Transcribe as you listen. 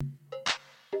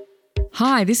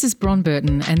Hi, this is Bron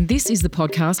and this is the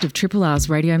podcast of Triple R's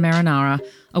Radio Marinara,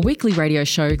 a weekly radio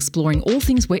show exploring all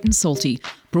things wet and salty,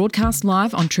 broadcast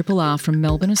live on Triple R from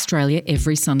Melbourne, Australia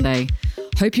every Sunday.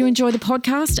 Hope you enjoy the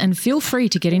podcast and feel free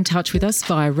to get in touch with us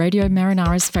via Radio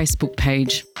Marinara's Facebook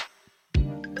page.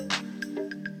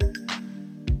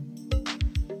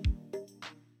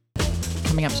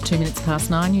 Coming up to 2 minutes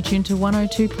past 9, you're tuned to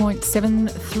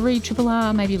 102.73 Triple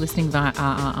R, maybe listening via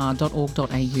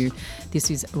rrr.org.au. This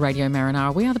is Radio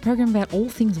Marinara. We are the program about all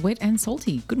things wet and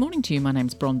salty. Good morning to you. My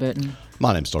name's Bron Burton.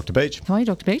 My name's Dr Beach. How are you,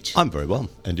 Dr Beach? I'm very well.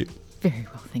 And you? Very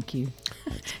well, thank you.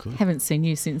 That's good. Haven't seen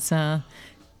you since the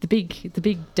big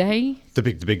day. The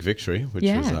big victory, which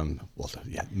was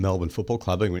Melbourne Football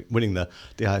Club winning the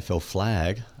AFL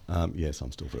flag. Yes,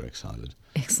 I'm still very excited.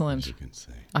 Excellent. As you can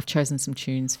see. I've chosen some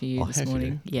tunes for you this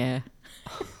morning. Yeah.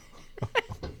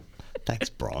 Thanks,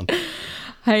 Bron.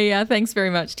 Hey, thanks very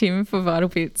much, Tim, for Vital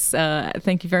Bits.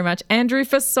 Thank you very much, Andrew,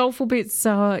 for Soulful Bits.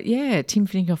 Tim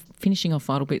finishing off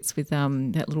Vital Bits with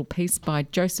that little piece by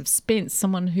Joseph Spence,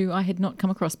 someone who I had not come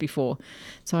across before.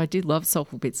 So I did love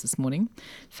Soulful Bits this morning.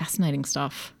 Fascinating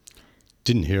stuff.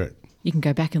 Didn't hear it. You can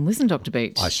go back and listen, Dr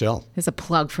Beach. I shall. There's a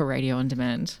plug for Radio On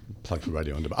Demand. Plug for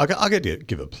Radio On Demand. I get to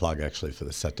give a plug, actually, for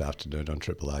the Saturday afternoon on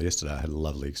Triple R. Yesterday I had a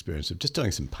lovely experience of just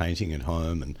doing some painting at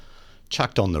home and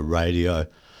chucked on the radio.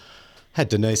 Had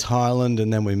Denise Hyland,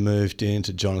 and then we moved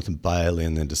into Jonathan Bailey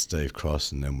and then to Steve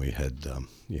Cross, and then we had a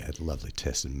lovely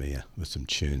Tess and Mia with some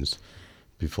tunes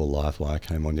before Livewire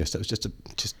came on yesterday. It was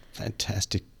just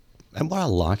fantastic. And what I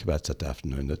like about Saturday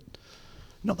afternoon, that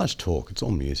not much talk, it's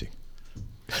all music.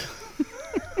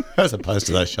 As opposed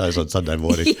to those shows on Sunday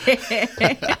morning.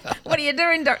 Yeah. What are you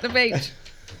doing, Dr Beach?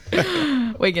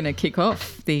 We're going to kick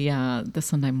off the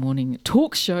Sunday morning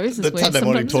talk shows. The Sunday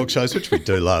morning talk shows, which we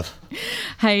do love.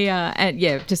 Hey,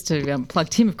 just to plug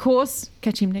Tim, of course.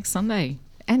 Catch him next Sunday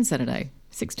and Saturday,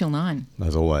 6 till 9.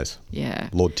 As always. Yeah.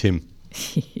 Lord Tim.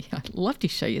 I loved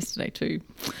his show yesterday too.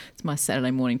 It's my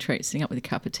Saturday morning treat, sitting up with a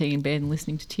cup of tea in bed and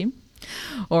listening to Tim.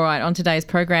 All right, on today's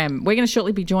program, we're going to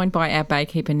shortly be joined by our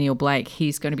Baykeeper Neil Blake.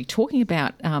 He's going to be talking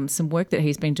about some work that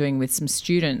he's been doing with some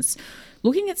students,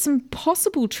 looking at some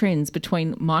possible trends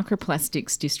between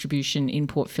microplastics distribution in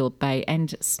Port Phillip Bay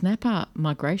and snapper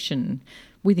migration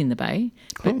within the bay.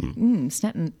 But,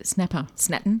 snapper.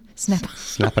 So,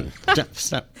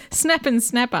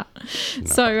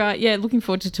 looking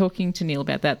forward to talking to Neil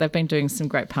about that. They've been doing some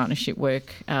great partnership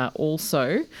work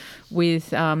also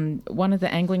with one of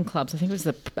the angling clubs. I think it was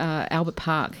the Albert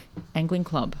Park Angling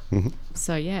Club. Mm-hmm.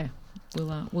 So, yeah.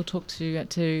 We'll talk to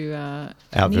our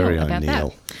Neil very own about Neil,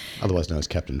 that. Otherwise known as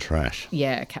Captain Trash.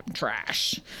 Yeah, Captain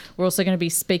Trash. We're also going to be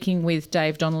speaking with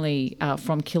Dave Donnelly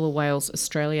from Killer Whales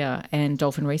Australia and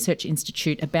Dolphin Research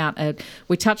Institute about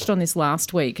we touched on this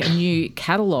last week, a new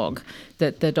catalogue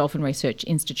that the Dolphin Research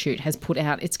Institute has put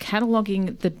out. It's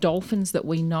cataloguing the dolphins that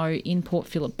we know in Port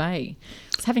Phillip Bay.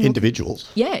 It's having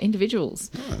individuals. Individuals.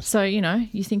 Nice. So,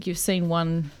 you think you've seen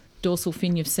one dorsal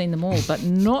fin, you've seen them all, but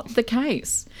not the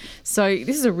case. So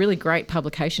this is a really great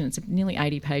publication. It's nearly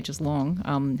 80 pages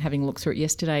long, having looked through it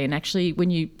yesterday. And actually, when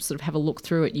you sort of have a look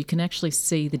through it, you can actually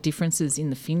see the differences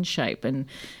in the fin shape, and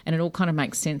it all kind of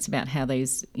makes sense about how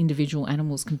these individual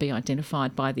animals can be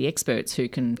identified by the experts who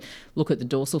can look at the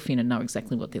dorsal fin and know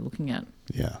exactly what they're looking at.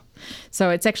 Yeah. So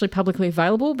it's actually publicly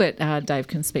available, but Dave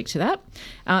can speak to that.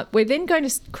 We're then going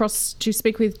to cross to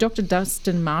speak with Dr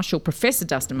Dustin Marshall, Professor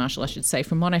Dustin Marshall, I should say,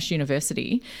 from Monash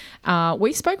University.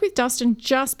 We spoke with Dustin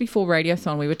just before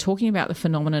Radiothon. We were talking about the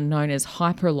phenomenon known as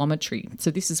hyperallometry.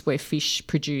 So this is where fish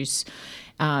produce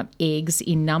eggs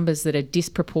in numbers that are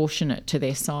disproportionate to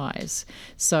their size.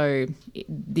 So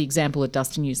the example that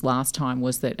Dustin used last time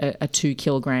was that a 2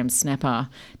 kilogram snapper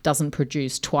doesn't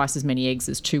produce twice as many eggs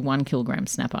as 2 1 kilogram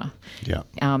snapper. Yeah.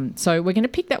 So we're going to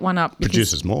pick that one up.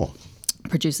 Produces more.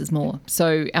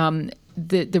 So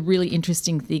the really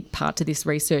interesting part to this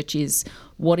research is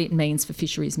what it means for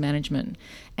fisheries management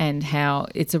and how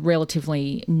it's a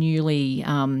relatively newly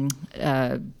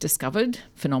discovered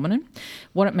phenomenon,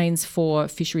 what it means for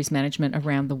fisheries management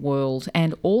around the world,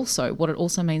 and also what it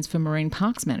also means for marine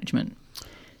parks management.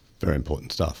 Very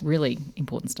important stuff. Really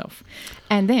important stuff.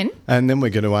 And then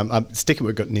we're going to stick it.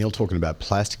 We've got Neil talking about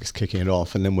plastics, kicking it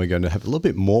off, and then we're going to have a little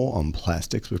bit more on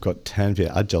plastics. We've got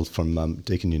Tanveer Adyel from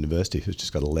Deakin University, who's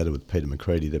just got a letter with Peter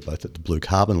McCready. They're both at the Blue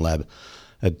Carbon Lab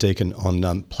at Deakin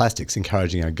on plastics,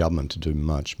 encouraging our government to do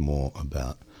much more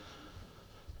about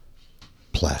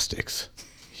plastics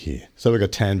here. So we've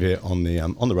got Tanveer on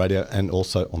the radio, and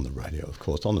also on the radio, of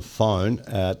course, on the phone.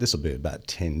 This will be about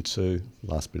 10 to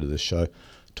last bit of the show,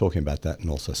 talking about that and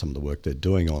also some of the work they're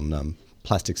doing on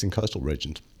plastics in coastal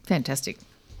regions. Fantastic.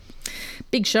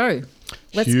 Big show.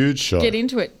 let's Huge shot. get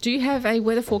into it. Do you have a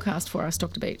weather forecast for us,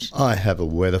 Dr. Beach? I have a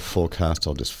weather forecast.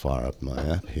 I'll just fire up my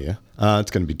app here.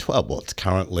 It's going to be 12. Well, it's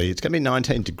going to be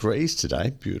 19 degrees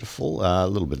today. Beautiful. A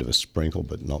little bit of a sprinkle,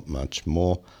 but not much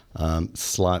more.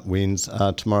 Slight winds.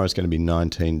 Tomorrow's going to be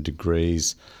 19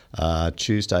 degrees.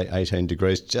 Tuesday, 18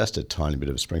 degrees. Just a tiny bit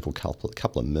of a sprinkle.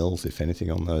 Couple of mils, if anything,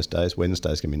 on those days.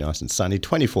 Wednesday's going to be nice and sunny.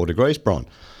 24 degrees, Bron.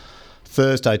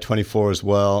 Thursday, 24 as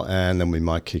well, and then we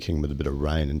might kick in with a bit of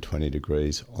rain and 20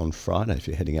 degrees on Friday. If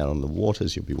you're heading out on the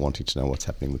waters, you'll be wanting to know what's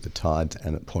happening with the tides.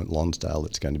 And at Point Lonsdale,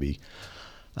 it's going to be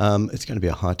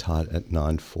a high tide at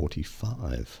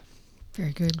 9:45.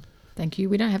 Very good. Thank you.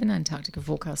 We don't have an Antarctica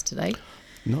forecast today.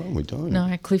 No, we don't.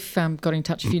 No, Cliff got in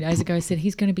touch a few days ago, said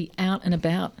he's going to be out and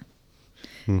about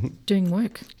doing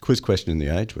work. Quiz question in the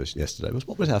Age yesterday was,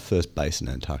 what was our first base in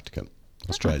Antarctica?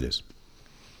 Australia's.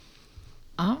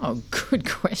 Oh, good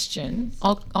question.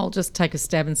 I'll just take a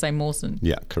stab and say Mawson.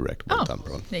 Yeah, correct. Well done,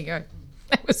 Bron. There you go.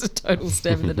 That was a total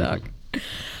stab in the dark.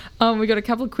 We've got a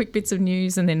couple of quick bits of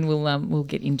news and then we'll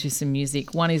get into some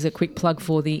music. One is a quick plug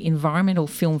for the Environmental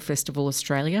Film Festival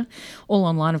Australia, all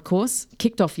online, of course.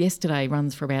 Kicked off yesterday,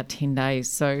 runs for about 10 days.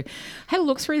 So had a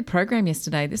look through the program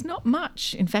yesterday. There's not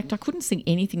much. In fact, I couldn't see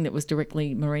anything that was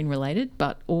directly marine related,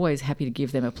 but always happy to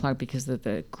give them a plug because of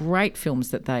the great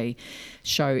films that they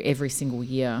show every single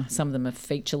year. Some of them are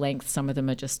feature length, some of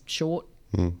them are just short,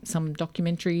 some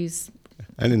documentaries.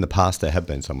 And in the past, there have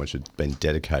been some which have been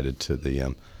dedicated to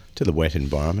the wet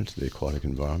environment, to the aquatic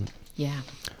environment. Yeah.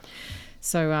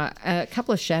 So a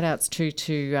couple of shout outs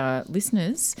to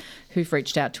listeners who've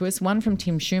reached out to us. One from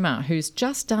Tim Schumer, who's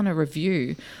just done a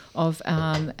review of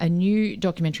a new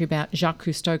documentary about Jacques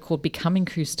Cousteau called Becoming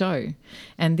Cousteau.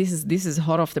 And this is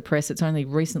hot off the press. It's only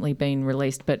recently been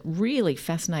released, but really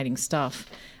fascinating stuff,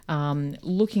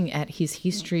 looking at his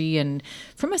history and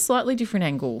from a slightly different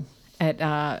angle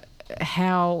at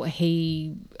how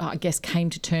he, I guess, came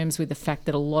to terms with the fact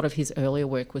that a lot of his earlier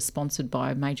work was sponsored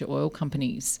by major oil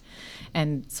companies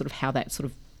and sort of how that sort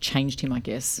of changed him, I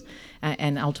guess,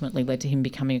 and ultimately led to him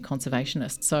becoming a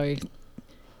conservationist. So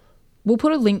we'll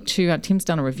put a link to, Tim's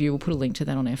done a review, we'll put a link to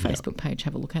that on our Facebook page,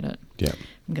 have a look at it. Yeah.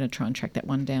 I'm going to try and track that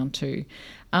one down too.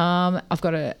 I've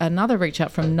got another reach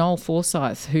out from Noel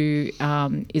Forsyth, who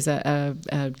is a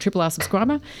Triple R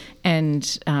subscriber and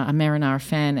a Marinara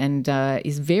fan and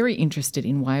is very interested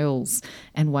in whales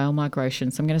and whale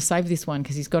migration. So I'm going to save this one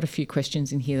because he's got a few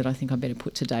questions in here that I think I better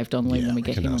put to Dave Donnelly when we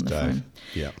get him on the phone.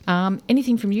 Yeah.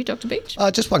 Anything from you, Dr. Beach?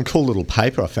 Just one cool little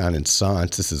paper I found in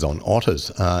Science. This is on otters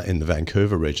in the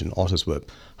Vancouver region. Otters were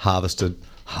harvested,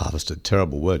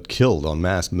 terrible word, killed en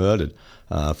masse, murdered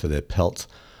for their pelts.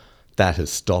 That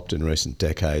has stopped in recent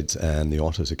decades and the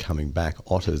otters are coming back.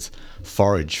 Otters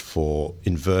forage for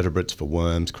invertebrates, for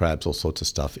worms, crabs, all sorts of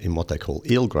stuff in what they call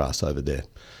eelgrass over there.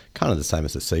 Kind of the same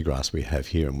as the seagrass we have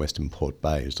here in Western Port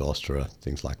Bay, Zostera,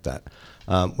 things like that.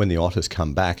 When the otters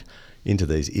come back into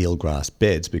these eelgrass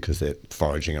beds because they're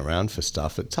foraging around for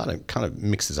stuff, it kind of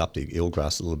mixes up the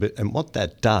eelgrass a little bit. And what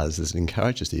that does is it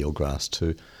encourages the eelgrass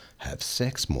to have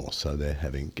sex more, so they're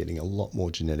getting a lot more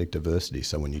genetic diversity.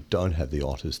 So when you don't have the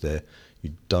otters there,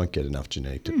 you don't get enough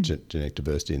genetic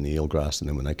diversity in the eelgrass, and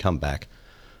then when they come back,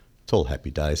 it's all happy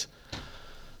days.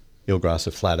 Eelgrass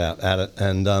are flat out at it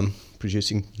and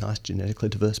producing nice genetically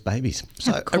diverse babies.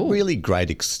 So cool. A really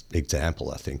great example,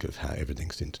 I think, of how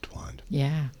everything's intertwined.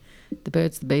 Yeah, the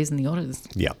birds, the bees and the otters.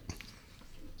 Yeah.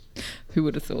 Who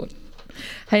would have thought?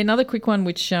 Hey, another quick one,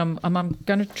 which I'm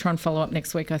going to try and follow up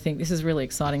next week, I think. This is really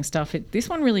exciting stuff. This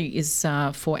one really is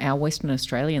for our Western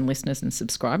Australian listeners and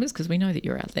subscribers, because we know that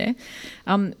you're out there.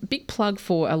 Big plug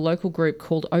for a local group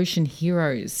called Ocean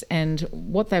Heroes and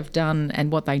what they've done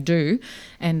and what they do,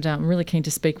 and I'm really keen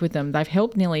to speak with them. They've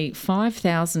helped nearly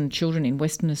 5,000 children in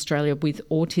Western Australia with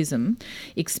autism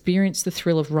experience the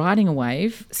thrill of riding a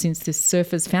wave since the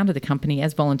surfers founded the company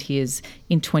as volunteers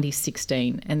in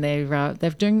 2016. And they're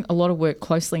doing a lot of work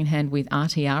closely in hand with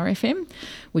RTR FM,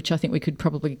 which I think we could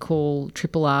probably call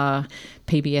Triple R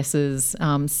PBS's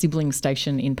sibling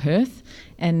station in Perth.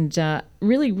 And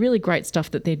really, really great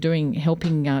stuff that they're doing,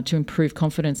 helping to improve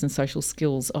confidence and social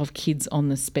skills of kids on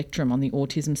the spectrum, on the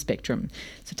autism spectrum.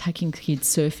 So taking kids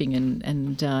surfing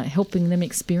and helping them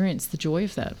experience the joy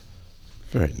of that.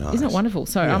 Very nice. Isn't it wonderful?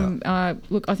 So,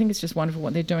 look, I think it's just wonderful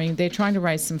what they're doing. They're trying to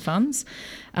raise some funds.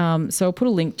 So I'll put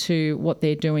a link to what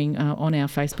they're doing on our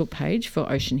Facebook page for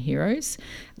Ocean Heroes.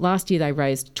 Last year they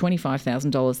raised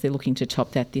 $25,000. They're looking to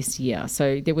top that this year.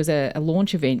 So there was a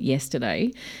launch event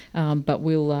yesterday, but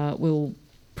we'll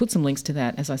put some links to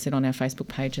that, as I said, on our Facebook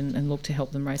page and look to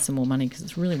help them raise some more money because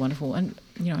it's really wonderful. And,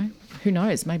 you know, who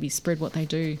knows, maybe spread what they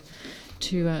do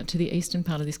to the eastern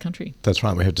part of this country. That's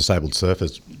right. We have disabled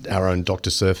surfers. Our own Dr.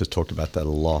 Surf has talked about that a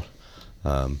lot.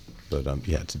 But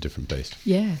it's a different beast.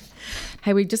 Yeah.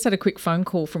 Hey, we just had a quick phone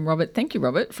call from Robert. Thank you,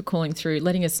 Robert, for calling through,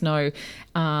 letting us know.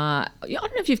 I don't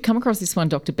know if you've come across this one,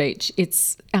 Dr. Beach.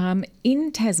 It's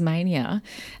in Tasmania,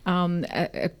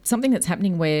 something that's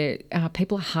happening where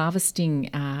people are harvesting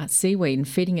seaweed and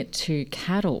feeding it to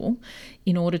cattle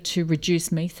in order to reduce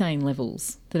methane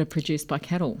levels that are produced by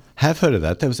cattle. Have heard of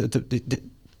that. There was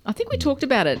I think we talked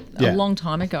about it a long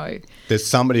time ago. There's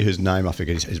somebody whose name I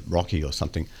forget is Rocky or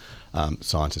something.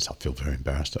 Scientist, I feel very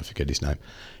embarrassed, I forget his name,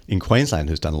 in Queensland,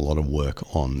 who's done a lot of work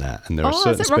on that. And there are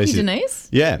certain is that Rocky species. Denise?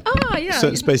 Yeah. Oh, yeah.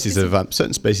 Certain species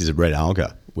of red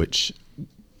alga, which,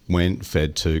 when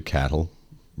fed to cattle,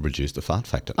 reduce the fart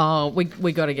factor. Oh,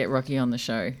 we got to get Rocky on the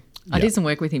show. I did some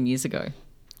work with him years ago.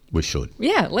 We should.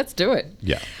 Yeah, let's do it.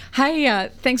 Yeah. Hey,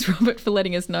 thanks, Robert, for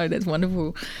letting us know. That's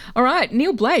wonderful. All right,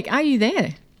 Neil Blake, are you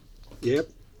there? Yep.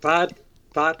 Fart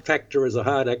factor is a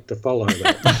hard act to follow.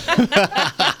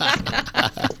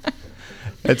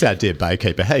 That's our dear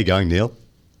Baykeeper. How you going, Neil?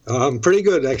 I'm pretty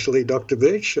good, actually, Dr.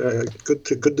 Beach. Good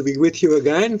to be with you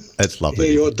again. That's lovely.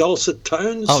 Hear your dulcet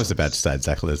tones. I was about to say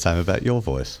exactly the same about your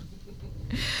voice.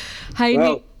 Hey,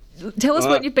 Nick, tell us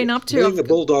what you've been up to. Being a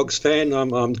Bulldogs fan,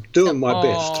 I'm doing my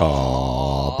best.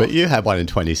 Oh, but you had one in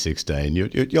 2016.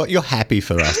 You're happy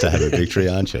for us to have a victory,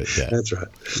 aren't you? Yeah. That's right.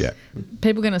 Yeah.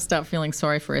 People are going to start feeling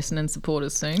sorry for Essendon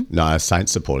supporters soon. No,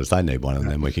 Saints supporters, they need one, and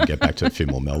then we can get back to a few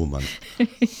more Melbourne ones.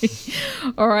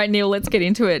 All right, Neil, let's get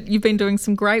into it. You've been doing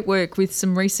some great work with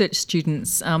some research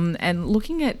students and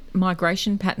looking at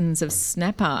migration patterns of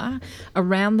snapper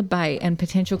around the bay and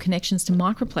potential connections to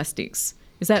microplastics.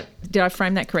 Did I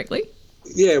frame that correctly?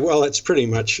 Yeah, well, it's pretty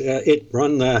much it,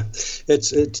 Ron.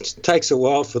 It takes a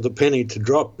while for the penny to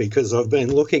drop because I've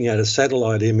been looking at a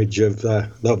satellite image of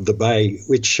the bay,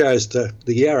 which shows the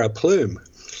Yarra plume,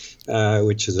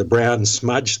 which is a brown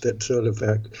smudge that sort of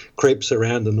creeps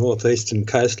around the northeastern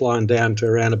coastline down to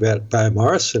around about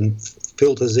Beaumaris and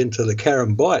filters into the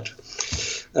Carrum Bight.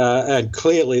 And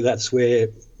clearly that's where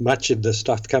much of the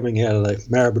stuff coming out of the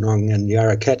Maribyrnong and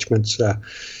Yarra catchments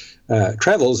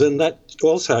travels, and that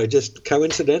also just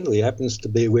coincidentally happens to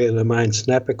be where the main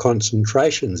snapper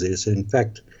concentrations is. In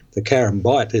fact, the Carrum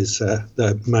Bight is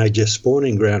the major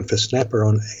spawning ground for snapper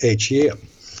on each year.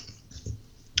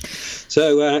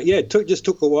 So, it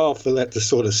took a while for that to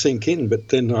sort of sink in, but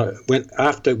then I went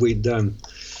after we'd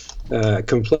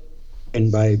completed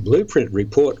a blueprint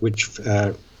report which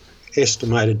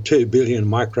estimated 2 billion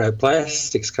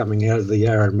microplastics coming out of the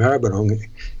Yarra and Maribyrnong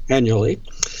annually.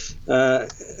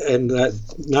 And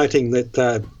noting that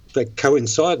the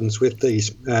coincidence with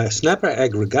these snapper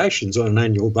aggregations on an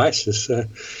annual basis,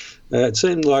 it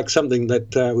seemed like something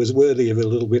that was worthy of a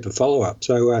little bit of follow-up.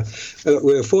 So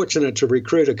we were fortunate to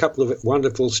recruit a couple of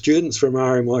wonderful students from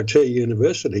RMIT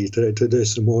University to do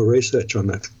some more research on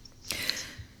that.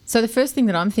 So the first thing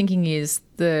that I'm thinking is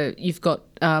you've got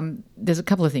there's a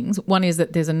couple of things. One is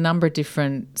that there's a number of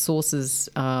different sources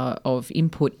of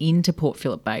input into Port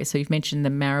Phillip Bay. So you've mentioned the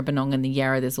Maribyrnong and the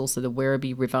Yarra. There's also the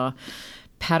Werribee River,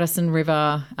 Patterson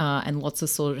River, and lots of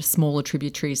sort of smaller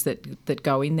tributaries that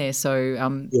go in there.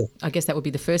 So I guess that would be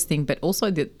the first thing. But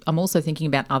also I'm also thinking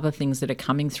about other things that are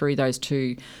coming through those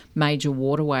two major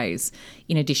waterways.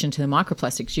 In addition to the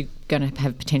microplastics, you're going to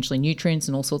have potentially nutrients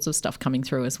and all sorts of stuff coming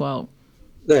through as well.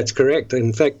 That's correct.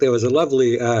 In fact, there was a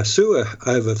lovely sewer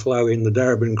overflow in the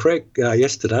Darebin Creek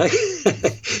yesterday.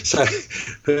 So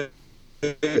who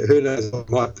knows what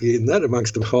might be in that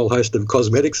amongst a whole host of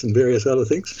cosmetics and various other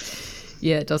things.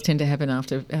 Yeah, it does tend to happen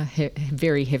after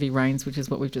very heavy rains, which is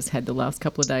what we've just had the last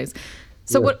couple of days.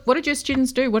 So what did your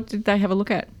students do? What did they have a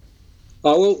look at?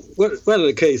 Oh, well, one of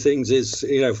the key things is,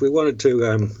 if we wanted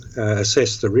to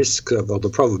assess the risk or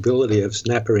the probability of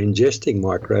snapper ingesting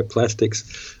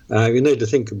microplastics, we need to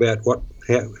think about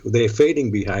how their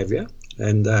feeding behaviour.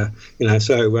 And,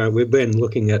 so we've been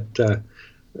looking at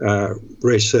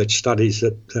research studies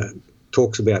that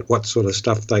talks about what sort of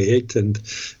stuff they eat. And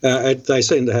they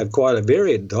seem to have quite a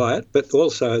varied diet, but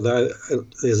also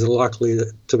there's likely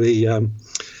to be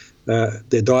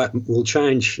their diet will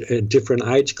change at different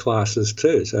age classes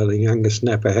too. So the younger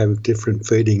snapper have different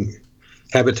feeding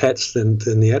habitats than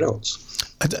the adults.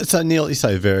 So Neil, you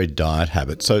say varied diet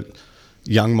habits. So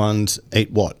young ones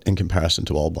eat what in comparison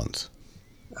to old ones?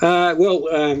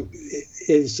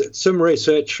 Is some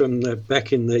research from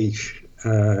back in the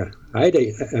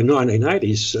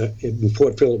 1980s in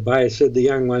Port Phillip Bay said the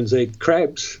young ones eat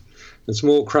crabs and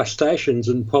small crustaceans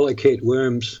and polychaete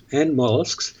worms and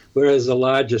molluscs, whereas the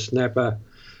larger snapper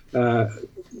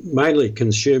mainly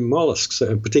consume molluscs,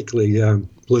 particularly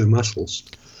blue mussels.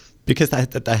 Because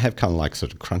they have kind of like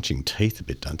sort of crunching teeth a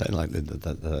bit, don't they? Like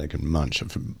they can munch.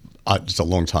 It's a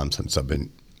long time since I've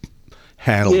been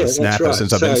handled a snapper, right.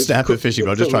 Since I've been snapper fishing.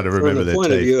 I'm just trying to remember their teeth. From the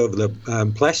point of view of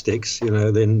the plastics,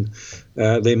 then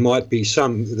there might be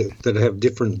some that have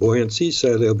different buoyancies.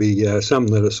 So there'll be some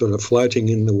that are sort of floating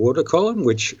in the water column,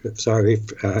 so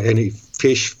if any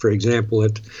fish, for example,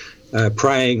 that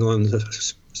preying on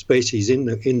the species in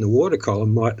the water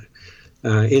column might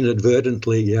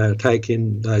inadvertently take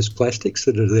in those plastics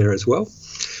that are there as well.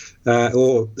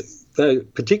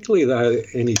 Particularly though,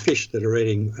 any fish that are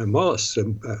eating mollusks,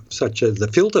 such as the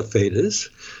filter feeders,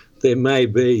 there may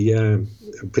be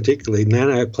particularly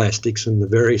nanoplastics and the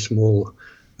very small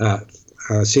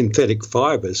synthetic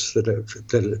fibres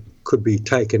that could be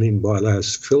taken in by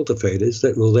those filter feeders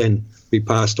that will then be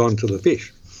passed on to the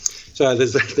fish. So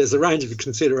there's a range of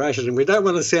considerations, and we don't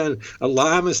want to sound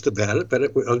alarmist about it, but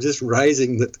I'm just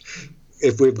raising that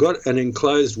if we've got an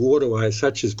enclosed waterway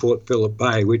such as Port Phillip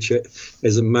Bay, which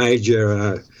is a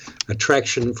major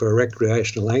attraction for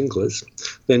recreational anglers,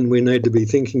 then we need to be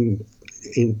thinking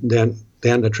down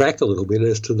the track a little bit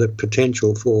as to the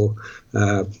potential for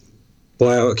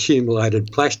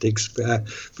bioaccumulated plastics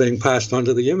being passed on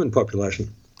to the human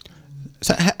population.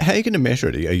 So how are you going to measure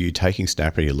it? Are you taking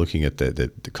snapper, you're looking at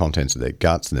the contents of their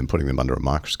guts and then putting them under a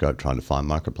microscope trying to find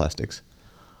microplastics?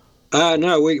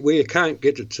 No, we can't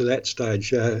get it to that stage.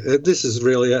 This is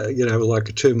really, like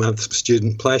a 2-month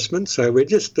student placement. So we're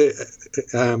just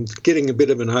getting a bit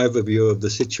of an overview of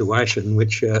the situation,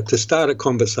 which to start a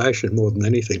conversation more than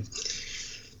anything.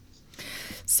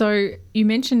 So you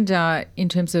mentioned in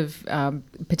terms of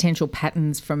potential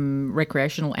patterns from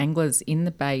recreational anglers in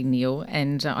the Bay, Neil,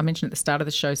 and I mentioned at the start of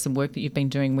the show some work that you've been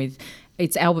doing with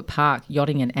it's Albert Park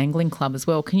Yachting and Angling Club as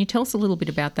well. Can you tell us a little bit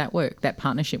about that work, that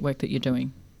partnership work that you're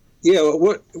doing? Yeah,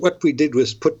 well, what we did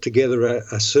was put together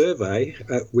a survey.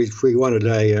 We wanted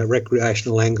a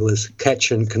recreational anglers catch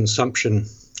and consumption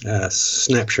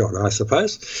snapshot, I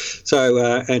suppose.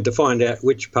 So, and to find out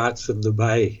which parts of the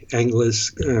bay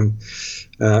anglers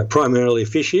primarily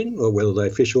fish in, or whether they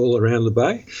fish all around the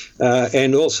bay,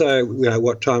 and also,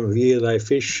 what time of year they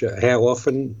fish, how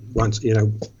often,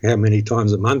 how many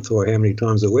times a month or how many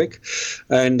times a week,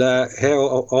 and how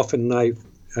often they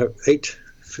eat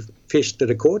fish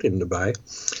that are caught in the bay,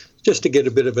 just to get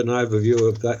a bit of an overview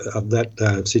of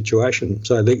that situation.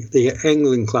 So the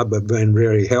Angling Club have been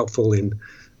very helpful in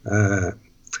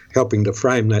helping to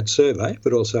frame that survey,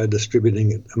 but also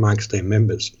distributing it amongst their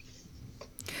members.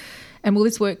 And will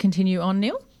this work continue on,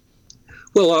 Neil?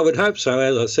 Well, I would hope so.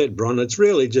 As I said, Bron, it's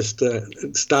really just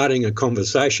starting a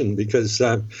conversation because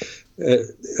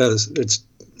it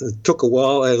took a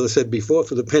while, as I said before,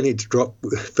 for the penny to drop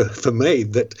for me.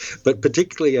 But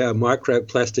particularly our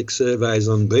microplastic surveys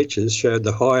on beaches showed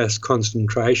the highest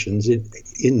concentrations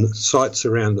in sites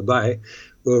around the bay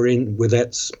were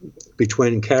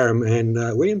between Carrum and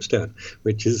Williamstown,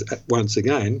 which is once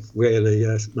again where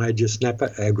the major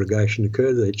snapper aggregation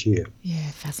occurs each year. Yeah,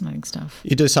 fascinating stuff.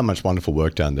 You do so much wonderful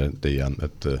work down at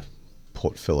the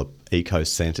Port Phillip Eco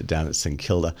Centre down at St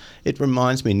Kilda. It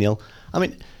reminds me, Neil,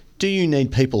 do you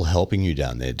need people helping you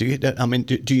down there? Do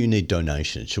you need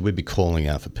donations? Should we be calling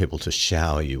out for people to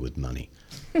shower you with money?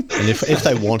 And if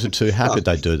they wanted to, how could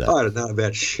they do that? I don't know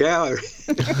about showering,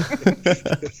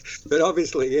 but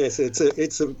obviously, yes,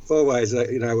 it's always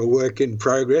a work in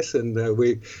progress, and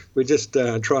we're just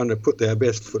trying to put our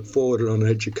best foot forward on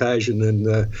each occasion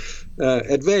and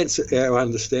advance our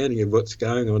understanding of what's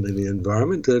going on in the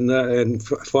environment, and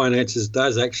finances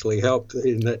does actually help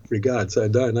in that regard. So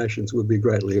donations would be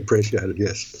greatly appreciated.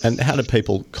 Yes. And how do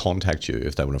people contact you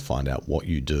if they want to find out what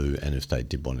you do, and if they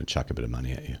did want to chuck a bit of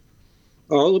money at you?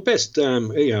 Oh, the best,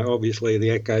 obviously the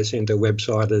Eco Centre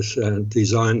website is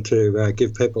designed to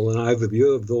give people an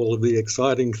overview of all of the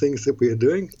exciting things that we are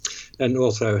doing, and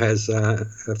also has a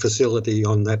facility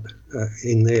on that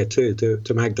in there too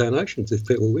to make donations if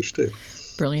people wish to.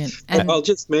 Brilliant. And I'll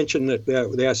just mention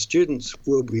that our students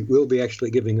will be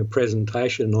actually giving a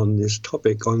presentation on this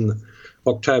topic on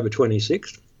October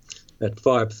 26th at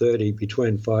 5:30,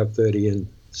 between 5:30 and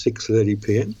 6:30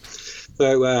 p.m.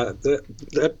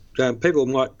 So people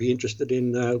might be interested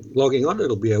in logging on.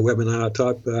 It'll be a webinar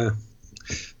type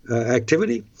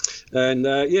activity, and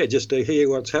just to hear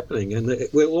what's happening. And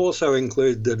it will also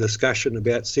include the discussion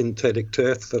about synthetic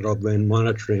turf that I've been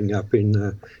monitoring up in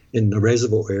the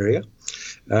reservoir area,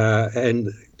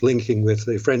 and linking with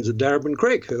the Friends of Darebin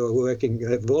Creek, who are working.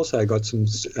 Have also got some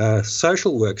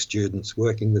social work students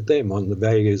working with them on the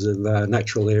values of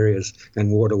natural areas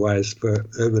and waterways for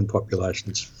urban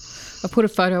populations. I put a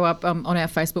photo up on our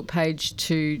Facebook page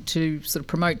to sort of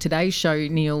promote today's show,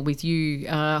 Neil, with you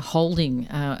holding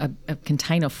a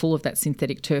container full of that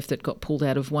synthetic turf that got pulled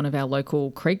out of one of our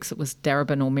local creeks. It was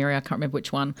Darebin or Mary, I can't remember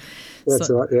which one. That's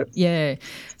right, yeah. Yeah.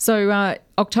 So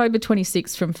October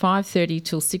 26th from 5:30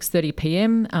 till 6:30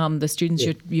 p.m, the students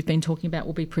you've been talking about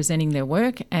will be presenting their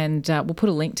work, and we'll put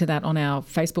a link to that on our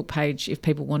Facebook page if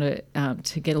people want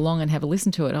to get along and have a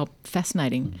listen to it. Oh,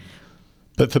 fascinating.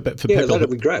 But for people, that'd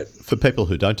be great. For people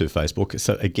who don't do Facebook,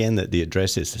 so again, the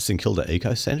address is the St Kilda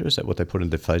Eco Centre. Is that what they put in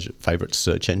their favourite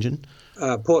search engine?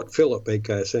 Port Phillip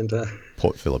Eco Centre.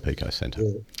 Port Phillip Eco Centre.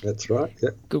 Yeah, that's right. Yeah.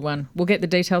 Good one. We'll get the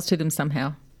details to them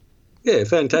somehow. Yeah,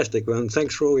 fantastic one.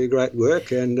 Thanks for all your great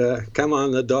work, and come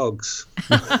on the dogs.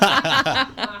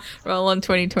 Roll on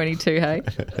 2022, hey?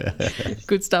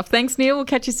 Good stuff. Thanks, Neil. We'll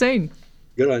catch you soon.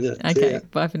 Good on you. Okay,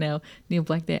 bye for now. Neil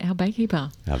Blake there, our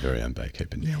Baykeeper. Our very own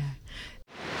Baykeeper Neil. Yeah.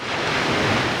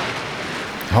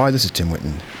 Hi, this is Tim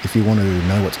Whitten. If you want to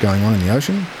know what's going on in the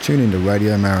ocean, tune into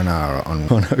Radio Marinara on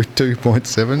 102.7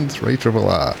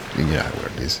 3RRR. You know where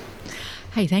it is.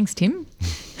 Hey, thanks, Tim.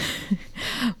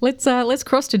 Let's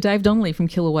cross to Dave Donnelly from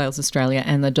Killer Whales Australia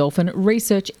and the Dolphin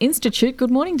Research Institute.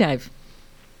 Good morning, Dave.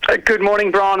 Good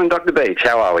morning, Bron and Dr Beach.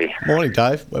 How are we? Morning,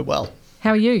 Dave. We're well. How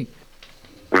are you?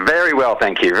 Very well,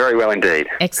 thank you. Very well indeed.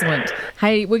 Excellent.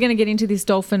 Hey, we're going to get into this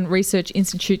Dolphin Research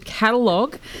Institute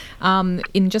catalogue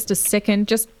in just a second.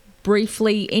 Just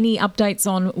briefly, any updates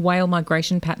on whale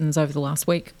migration patterns over the last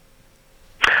week?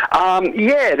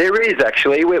 Yeah, there is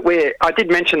actually. I did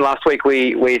mention last week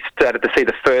we started to see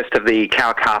the first of the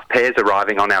cow-calf pairs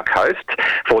arriving on our coast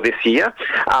for this year,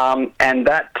 and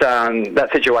that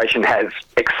situation has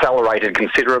accelerated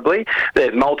considerably.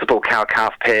 There's multiple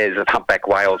cow-calf pairs of humpback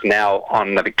whales now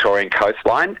on the Victorian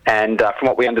coastline, and from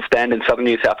what we understand in southern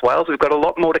New South Wales, we've got a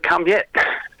lot more to come yet.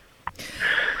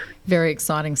 Very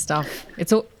exciting stuff.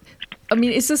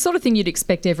 It's the sort of thing you'd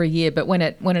expect every year, but when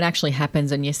it actually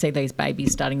happens and you see these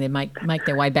babies starting to make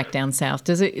their way back down south,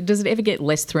 does it ever get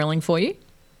less thrilling for you?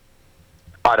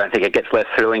 I don't think it gets less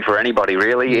thrilling for anybody,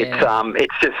 really. Yeah.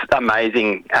 It's just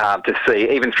amazing to see,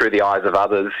 even through the eyes of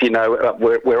others. You know,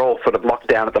 we're all sort of locked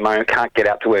down at the moment, can't get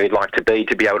out to where we'd like to be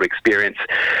able to experience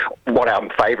what our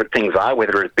favourite things are,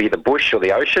 whether it be the bush or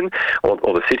the ocean or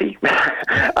the city.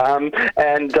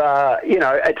 You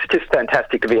know, it's just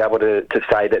fantastic to be able to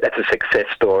say that that's a success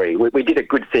story. We did a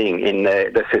good thing in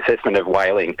the assessment of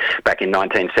whaling back in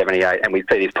 1978, and we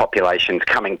see these populations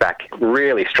coming back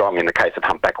really strong in the case of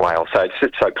humpback whale. So it's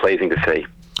just so pleasing to see.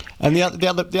 And the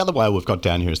other whale we've got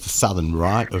down here is the southern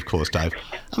right, of course, Dave.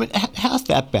 I mean, how's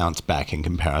that bounced back in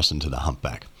comparison to the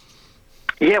humpback?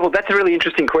 Yeah, well, that's a really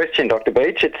interesting question, Dr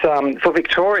Beach. It's for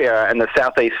Victoria and the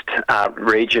southeast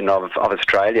region of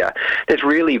Australia, there's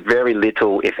really very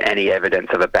little, if any, evidence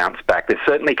of a bounce back. There's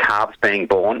certainly calves being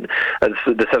born.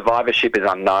 The survivorship is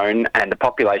unknown, and the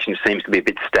population seems to be a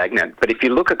bit stagnant. But if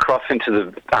you look across into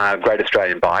the Great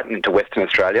Australian Bight and into Western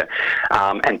Australia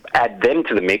and add them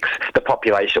to the mix,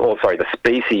 the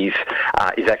species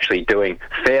is actually doing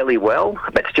fairly well.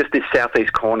 It's just this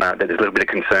southeast corner that there's a little bit of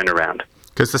concern around.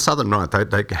 Because the southern right,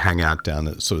 they hang out down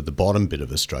at sort of the bottom bit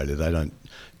of Australia. They don't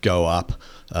go up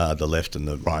the left and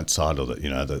the right side, or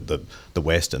the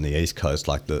west and the east coast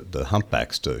like the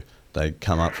humpbacks do. They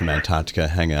come up from Antarctica,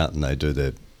 hang out, and they do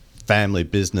their family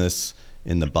business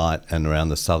in the Bight and around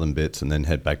the southern bits, and then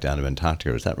head back down to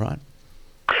Antarctica. Is that right?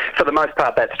 For the most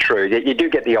part, that's true. You do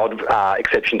get the odd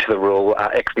exception to the rule.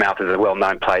 Exmouth is a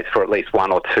well-known place for at least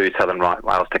one or two southern right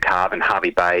whales to calve, and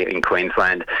Hervey Bay in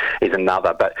Queensland is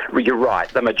another. But you're right,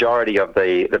 the majority of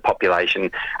the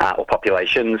population or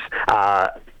populations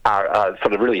are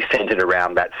sort of really centred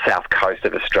around that south coast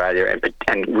of Australia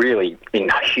and really in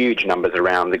huge numbers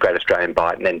around the Great Australian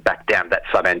Bight and then back down that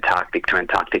sub-Antarctic to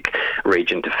Antarctic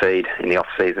region to feed in the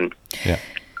off-season. Yeah.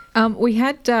 We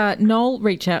had Noel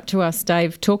reach out to us,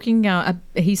 Dave, talking,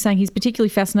 he's saying he's particularly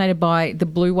fascinated by the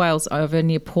blue whales over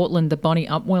near Portland, the Bonnie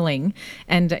upwelling,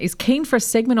 and is keen for a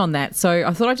segment on that. So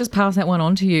I thought I'd just pass that one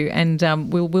on to you, and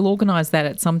we'll organise that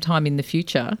at some time in the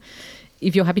future,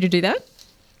 if you're happy to do that.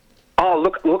 Oh,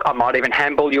 look, I might even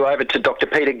handball you over to Dr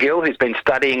Peter Gill, who's been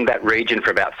studying that region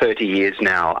for about 30 years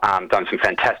now, done some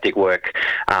fantastic work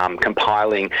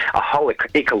compiling a whole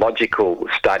ecological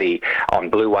study on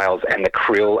blue whales and the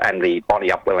krill and the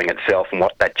Bonnie upwelling itself and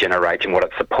what that generates and what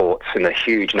it supports and the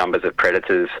huge numbers of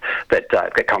predators that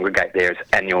congregate there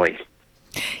annually.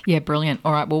 Yeah, brilliant.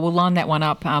 All right, well, we'll line that one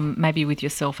up maybe with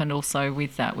yourself and also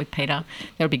with Peter.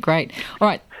 That would be great. All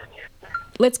right.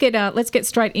 Let's get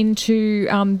straight into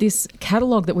this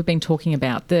catalogue that we've been talking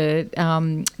about. The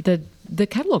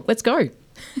catalogue. Let's go.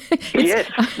 Yes,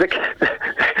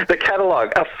 The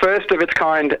catalogue, a first of its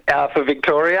kind for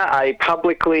Victoria, a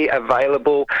publicly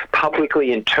available, publicly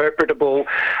interpretable,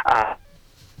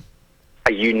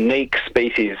 a unique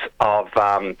species of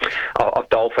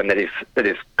dolphin that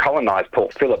is colonised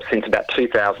Port Phillip since about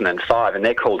 2005, and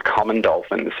they're called common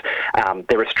dolphins.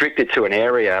 They're restricted to an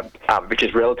area which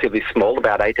is relatively small,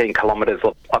 about 18 kilometres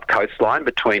of coastline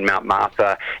between Mount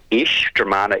Martha-ish,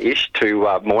 Dramana-ish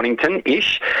to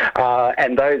Mornington-ish,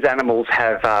 and those animals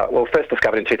have, first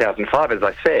discovered in 2005, as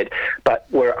I said, but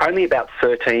we're only about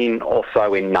 13 or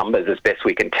so in numbers as best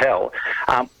we can tell.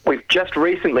 We've just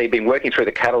recently been working through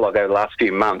the catalogue over the last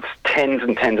few months, tens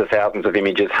and tens of thousands of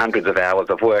images, hundreds of hours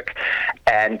of work,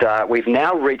 and we've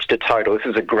now reached a total, this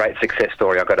is a great success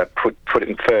story, I've got to put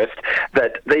in first,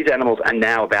 that these animals are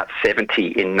now about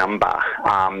 70 in number.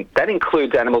 That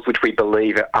includes animals which we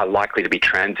believe are likely to be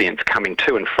transients coming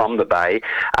to and from the bay,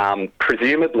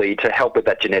 presumably to help with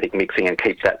that genetic mixing and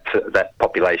keep that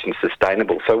population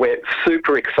sustainable. So we're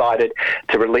super excited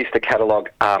to release the catalogue,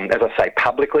 as I say,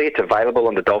 publicly. It's available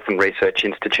on the Dolphin Research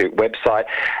Institute website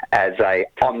as a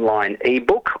online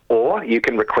ebook, or you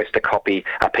can request a copy,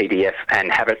 a PDF,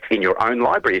 and have it in your own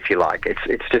library if you like.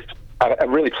 It's just,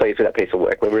 I'm really pleased with that piece of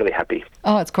work. We're really happy.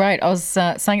 Oh, it's great. I was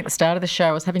saying at the start of the show,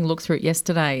 I was having a look through it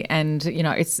yesterday, and, you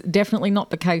know, it's definitely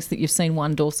not the case that you've seen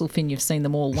one dorsal fin, you've seen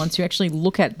them all. Once you actually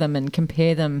look at them and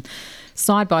compare them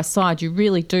side by side, you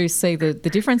really do see the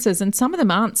differences, and some of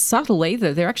them aren't subtle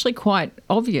either. They're actually quite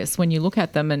obvious when you look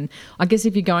at them, and I guess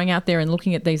if you're going out there and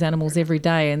looking at these animals every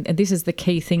day, and this is the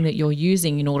key thing that you're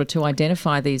using in order to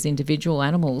identify these individual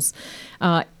animals,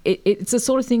 it's a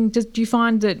sort of thing, do you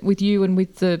find that with you and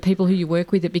with the people who you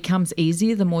work with, it becomes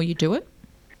easier the more you do it?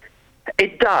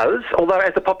 It does, although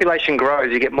as the population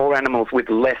grows, you get more animals with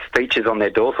less features on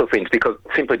their dorsal fins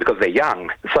simply because they're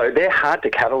young. So they're hard to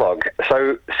catalogue.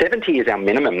 So 70 is our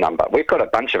minimum number. We've got a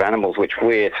bunch of animals which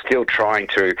we're still trying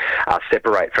to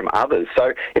separate from others.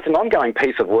 So it's an ongoing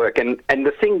piece of work. And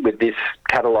the thing with this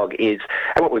catalogue is,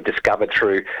 and what we've discovered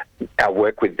through our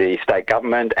work with the state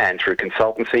government and through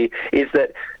consultancy, is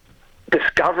that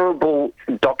discoverable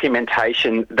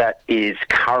documentation that is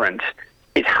current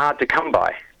is hard to come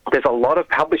by. There's a lot of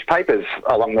published papers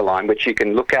along the line which you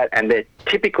can look at, and they're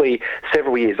typically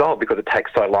several years old because it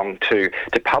takes so long to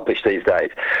publish these days.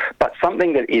 But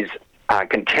something that is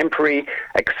contemporary,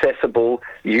 accessible,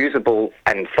 usable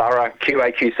and thorough,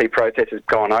 QA/QC process has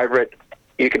gone over it,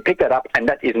 you can pick that up, and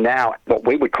that is now what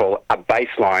we would call a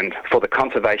baseline for the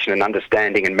conservation and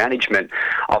understanding and management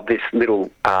of this little,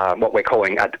 what we're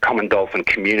calling a common dolphin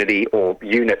community or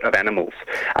unit of animals.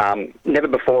 Never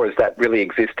before has that really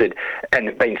existed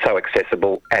and been so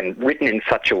accessible and written in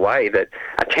such a way that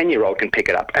a 10-year-old can pick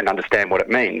it up and understand what it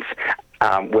means.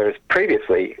 Whereas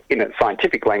previously,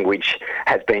 scientific language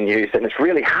has been used, and it's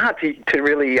really hard to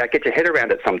really get your head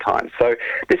around it sometimes. So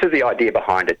this is the idea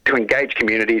behind it, to engage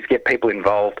communities, get people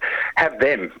involved, have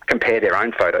them compare their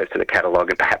own photos to the catalogue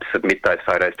and perhaps submit those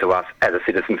photos to us as a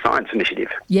citizen science initiative.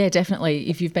 Yeah, definitely.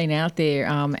 If you've been out there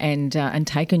and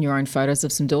taken your own photos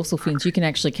of some dorsal fins, you can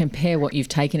actually compare what you've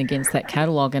taken against that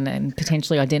catalogue and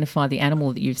potentially identify the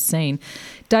animal that you've seen.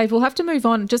 Dave, we'll have to move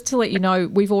on. Just to let you know,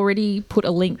 we've already put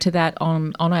a link to that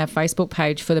on our Facebook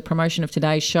page for the promotion of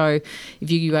today's show.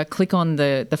 If you click on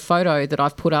the photo that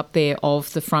I've put up there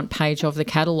of the front page of the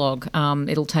catalogue,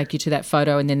 it'll take you to that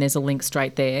photo, and then there's a link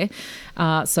straight there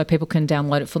so people can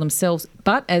download it for themselves.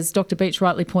 But as Dr Beach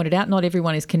rightly pointed out, not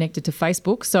everyone is connected to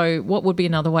Facebook, so what would be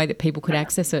another way that people could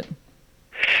access it?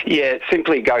 Yeah,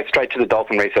 simply go straight to the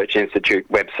Dolphin Research Institute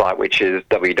website, which is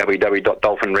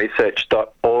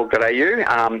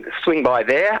www.dolphinresearch.org.au. Swing by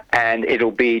there and it'll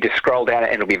be, just scroll down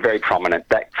and it'll be very prominent.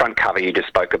 That front cover you just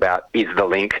spoke about is the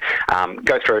link.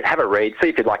 Go through it, have a read, see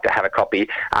if you'd like to have a copy.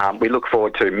 We look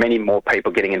forward to many more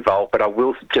people getting involved, but I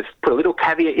will just put a little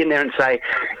caveat in there and say,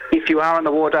 if you are on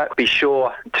the water, be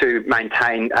sure to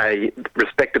maintain a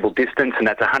respectable distance, and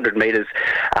that's 100 metres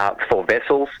for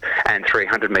vessels and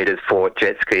 300 metres for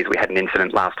jet skis. We had an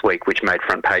incident last week which made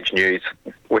front page news,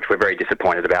 which we're very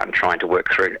disappointed about and trying to work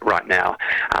through right now.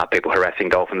 People harassing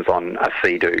dolphins on a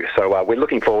sea-doo. So we're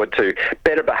looking forward to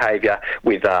better behaviour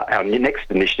with our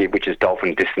next initiative, which is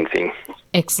dolphin distancing.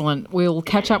 Excellent. We'll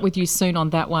catch up with you soon on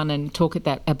that one and talk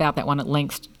about that one at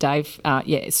length, Dave. Yeah,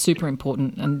 it's super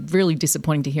important and really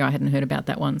disappointing to hear I hadn't heard about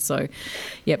that one. So,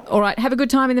 yep. All right, have a good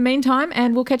time in the meantime,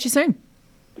 and we'll catch you soon.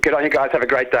 Good on you guys. Have a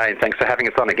great day, and thanks for having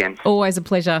us on again. Always a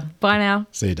pleasure. Bye now.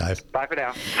 See you, Dave. Bye for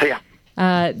now. See ya.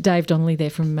 Dave Donnelly there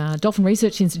from Dolphin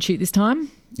Research Institute this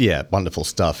time. Yeah, wonderful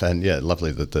stuff. And yeah,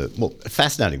 lovely that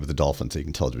fascinating with the dolphins. You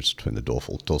can tell the difference between the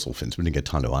dorsal fins. We didn't get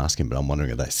time to ask him, but I'm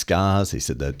wondering, are they scars? He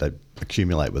said that they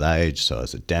accumulate with age, so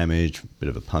is it damage, a bit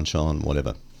of a punch on,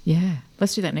 whatever. Yeah,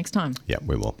 let's do that next time. Yeah,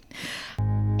 we will.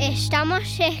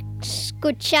 Estamos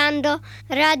escuchando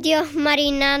Radio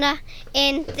Marinara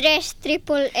en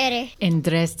 3RRR. En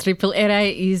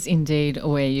 3RRR is indeed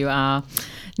where you are.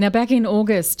 Now, back in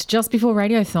August, just before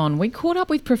Radiothon, we caught up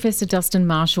with Professor Dustin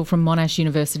Marshall from Monash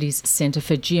University's Centre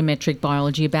for Geometric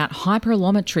Biology about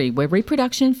hyperallometry, where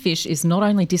reproduction in fish is not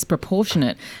only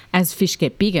disproportionate as fish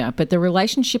get bigger, but the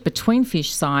relationship between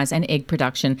fish size and egg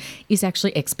production is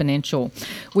actually exponential.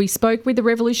 We spoke with the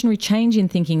revolutionary change in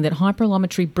thinking that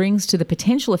hyperallometry brings to the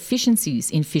potential efficiencies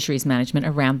in fisheries management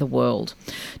around the world.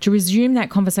 To resume that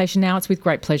conversation now, it's with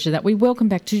great pleasure that we welcome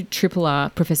back to Triple R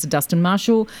Professor Dustin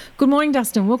Marshall. Good morning,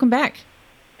 Dustin. Welcome back.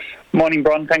 Morning,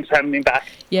 Bron. Thanks for having me back.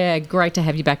 Yeah, great to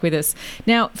have you back with us.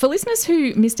 Now, for listeners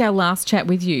who missed our last chat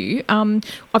with you,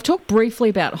 I've talked briefly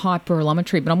about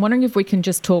hyperallometry, but I'm wondering if we can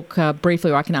just talk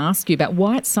briefly, or I can ask you about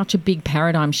why it's such a big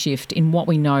paradigm shift in what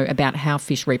we know about how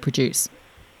fish reproduce.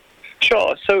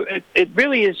 Sure. So it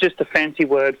really is just a fancy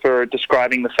word for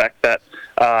describing the fact that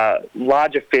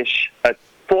larger fish, a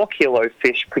 4-kilo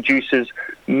fish, produces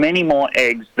many more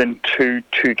eggs than two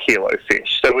 2-kilo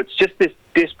fish. So it's just this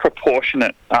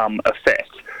disproportionate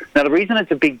effect. Now, the reason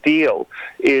it's a big deal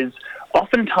is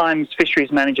oftentimes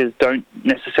fisheries managers don't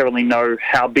necessarily know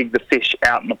how big the fish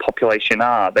out in the population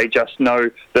are. They just know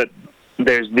that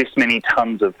there's this many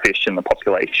tons of fish in the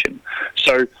population.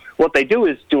 So what they do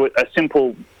is do a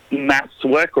simple maths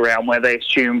workaround where they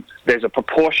assume there's a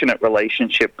proportionate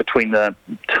relationship between the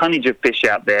tonnage of fish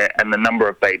out there and the number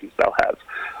of babies they'll have.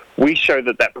 We show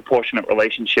that that proportionate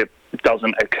relationship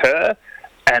doesn't occur,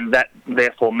 and that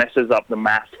therefore messes up the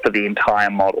math for the entire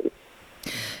model.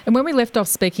 And when we left off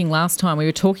speaking last time, we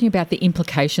were talking about the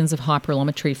implications of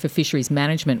hyperallometry for fisheries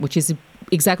management, which is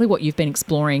exactly what you've been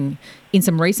exploring in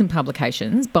some recent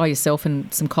publications by yourself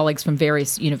and some colleagues from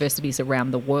various universities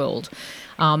around the world.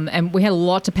 And we had a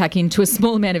lot to pack into a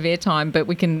small amount of airtime, but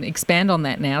we can expand on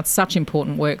that now. It's such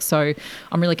important work, so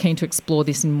I'm really keen to explore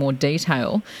this in more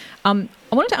detail. I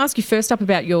wanted to ask you first up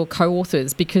about your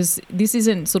co-authors, because this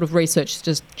isn't sort of research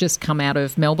just come out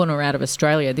of Melbourne or out of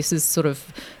Australia. This is sort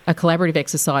of a collaborative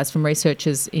exercise from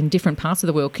researchers in different parts of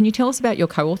the world. Can you tell us about your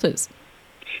co-authors?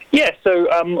 Yeah, so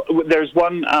there's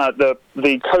one,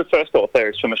 the co-first author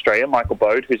is from Australia, Michael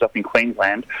Bode, who's up in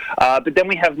Queensland. But then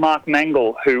we have Mark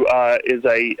Mangle, who is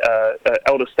a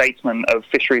elder statesman of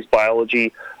fisheries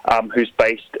biology, who's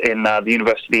based in the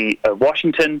University of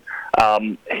Washington.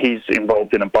 He's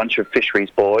involved in a bunch of fisheries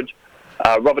boards.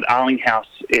 Robert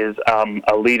Arlinghouse is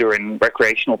a leader in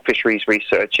recreational fisheries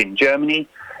research in Germany.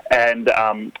 And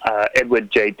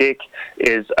Edward J. Dick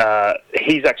is,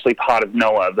 he's actually part of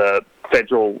NOAA, the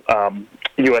federal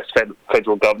U.S.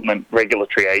 federal government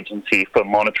regulatory agency for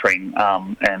monitoring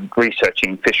and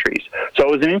researching fisheries. So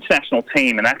it was an international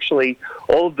team, and actually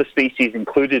all of the species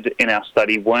included in our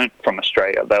study weren't from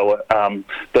Australia. They were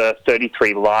the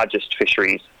 33 largest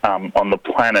fisheries on the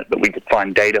planet that we could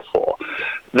find data for.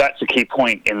 That's a key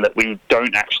point in that we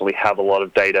don't actually have a lot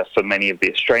of data for many of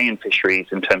the Australian fisheries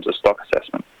in terms of stock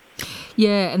assessment.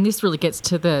 Yeah, and this really gets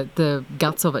to the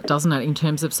guts of it, doesn't it, in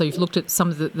terms of, so you've looked at some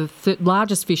of the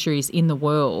largest fisheries in the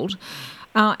world,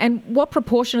 and what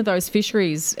proportion of those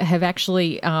fisheries have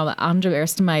actually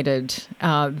underestimated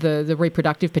the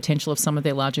reproductive potential of some of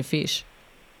their larger fish?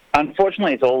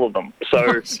 Unfortunately, it's all of them.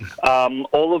 So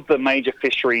all of the major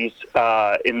fisheries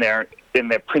in their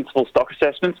principal stock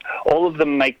assessments, all of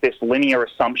them make this linear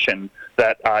assumption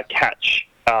that catch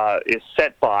is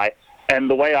set by. And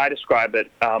the way I describe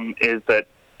it is that,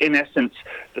 in essence,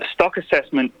 the stock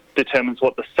assessment determines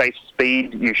what the safe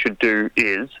speed you should do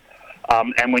is.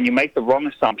 And when you make the wrong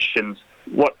assumptions,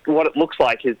 what it looks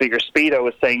like is that your speedo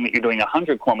is saying that you're doing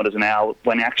 100 kilometres an hour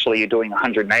when actually you're doing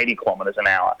 180 kilometres an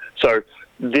hour. So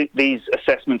these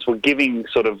assessments were giving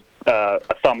sort of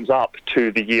a thumbs up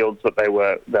to the yields that they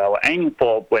were aiming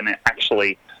for, when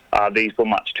actually these were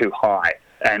much too high.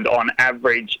 And on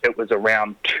average, it was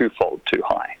around twofold too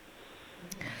high.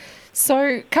 So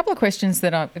a couple of questions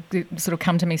that sort of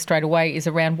come to me straight away is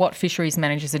around what fisheries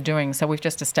managers are doing. So we've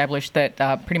just established that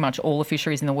pretty much all the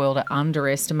fisheries in the world are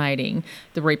underestimating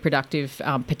the reproductive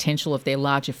potential of their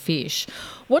larger fish.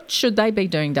 What should they be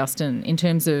doing, Dustin, in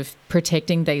terms of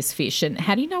protecting these fish? And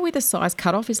how do you know where the size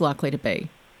cutoff is likely to be?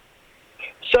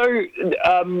 So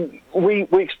we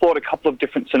explored a couple of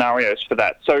different scenarios for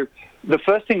that. So the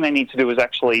first thing they need to do is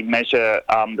actually measure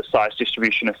the size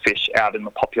distribution of fish out in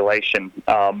the population.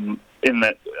 In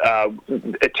that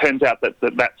it turns out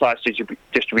that size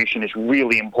distribution is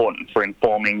really important for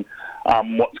informing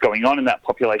what's going on in that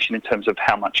population in terms of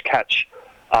how much catch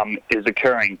is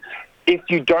occurring. if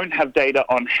you don't have data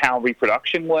on how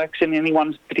reproduction works in any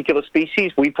one particular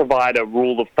species, we provide a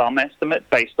rule of thumb estimate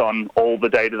based on all the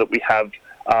data that we have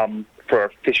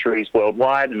for fisheries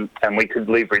worldwide, and we could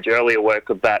leverage earlier work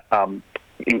of that,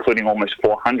 including almost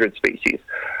 400 species.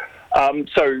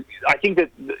 So I think that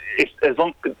as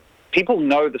long people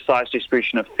know the size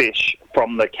distribution of fish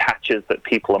from the catches that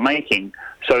people are making,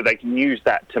 so they can use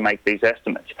that to make these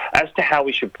estimates. As to how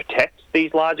we should protect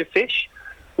these larger fish,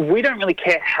 we don't really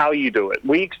care how you do it.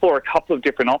 We explore a couple of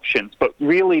different options, but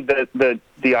really the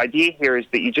idea here is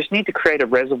that you just need to create a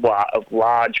reservoir of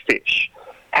large fish.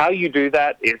 How you do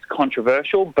that is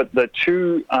controversial, but the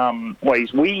two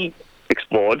ways we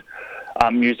explored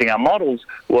using our models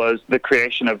was the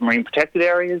creation of marine protected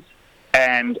areas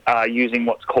and using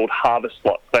what's called harvest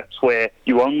slots. That's where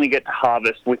you only get to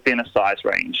harvest within a size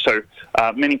range. So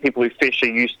many people who fish are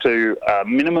used to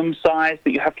minimum size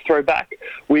that you have to throw back.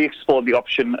 We explored the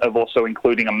option of also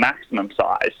including a maximum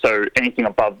size. So anything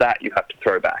above that you have to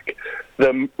throw back.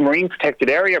 The marine protected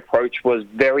area approach was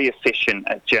very efficient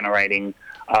at generating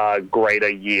greater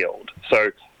yield.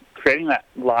 So creating that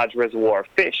large reservoir of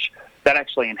fish, that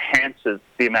actually enhances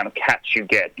the amount of catch you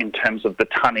get in terms of the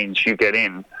tonnage you get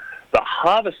in. The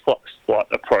harvest slot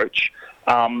approach,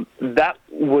 that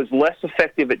was less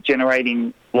effective at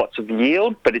generating lots of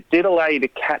yield, but it did allow you to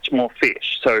catch more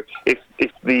fish. So if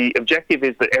the objective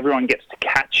is that everyone gets to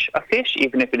catch a fish,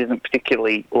 even if it isn't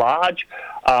particularly large,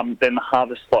 then the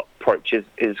harvest slot approach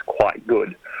is quite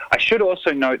good. I should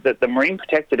also note that the marine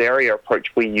protected area approach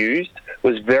we used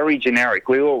was very generic.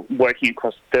 We were working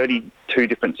across 32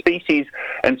 different species,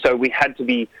 and so we had to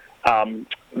be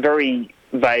very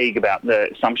vague about the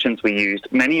assumptions we used.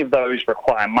 Many of those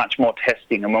require much more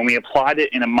testing, and when we applied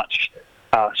it in a much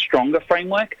stronger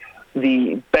framework,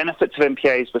 the benefits of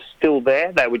MPAs were still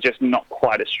there. They were just not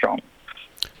quite as strong.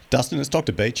 Dustin, it's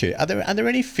Dr Beach here. Are there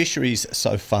any fisheries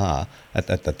so far at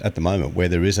the moment where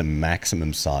there is a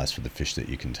maximum size for the fish that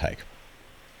you can take?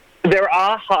 There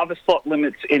are harvest slot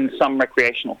limits in some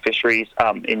recreational fisheries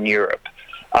in Europe.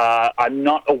 I'm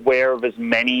not aware of as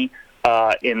many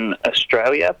in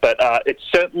Australia, but it's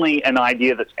certainly an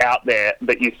idea that's out there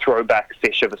that you throw back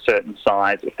fish of a certain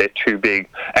size if they're too big.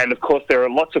 And of course, there are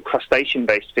lots of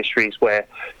crustacean-based fisheries where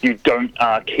you don't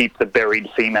keep the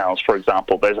buried females, for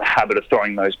example. There's a habit of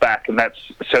throwing those back, and that's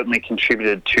certainly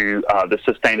contributed to the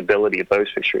sustainability of those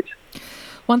fisheries.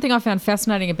 One thing I found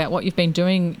fascinating about what you've been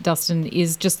doing, Dustin,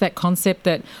 is just that concept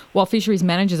that while fisheries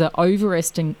managers are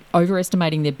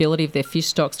overestimating the ability of their fish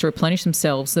stocks to replenish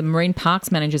themselves, the marine parks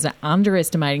managers are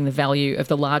underestimating the value of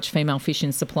the large female fish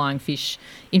in supplying fish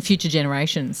in future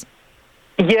generations.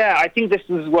 Yeah, I think this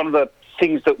is one of the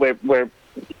things that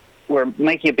we're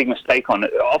making a big mistake on.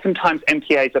 Oftentimes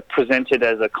MPAs are presented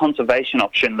as a conservation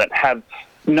option that have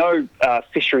no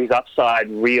fisheries upside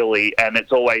really, and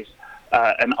it's always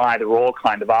an either-or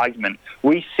kind of argument.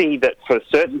 We see that for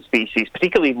certain species,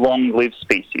 particularly long-lived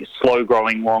species,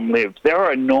 slow-growing, long-lived, there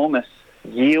are enormous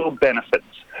yield benefits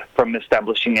from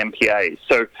establishing MPAs.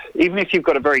 So even if you've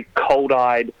got a very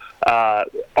cold-eyed,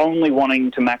 only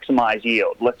wanting to maximise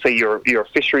yield, let's say you're a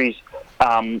fisheries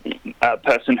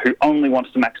person who only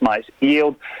wants to maximise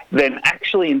yield, then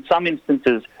actually in some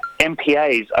instances,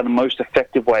 MPAs are the most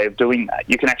effective way of doing that.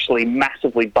 You can actually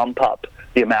massively bump up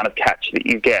the amount of catch that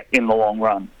you get in the long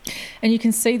run. And you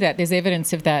can see that there's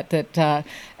evidence of that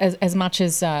as much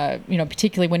as,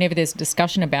 particularly whenever there's a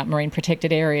discussion about marine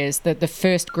protected areas, that the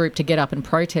first group to get up and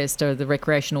protest are the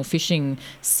recreational fishing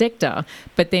sector.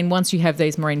 But then once you have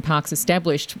these marine parks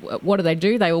established, what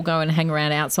do? They all go and hang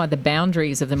around outside the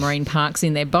boundaries of the marine parks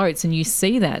in their boats. And you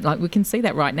see that, like we can see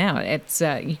that right now. It's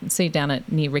you can see down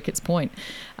at near Ricketts Point.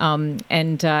 And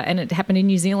it happened in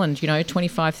New Zealand,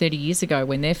 25, 30 years ago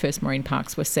when their first marine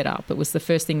parks were set up. It was the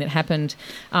first thing that happened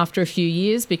after a few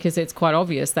years because it's quite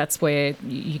obvious that's where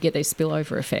you get these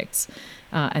spillover effects.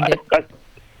 I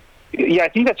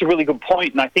think that's a really good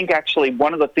point. And I think actually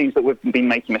one of the things that we've been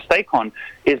making a mistake on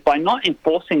is by not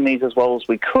enforcing these as well as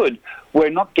we could, we're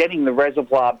not getting the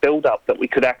reservoir buildup that we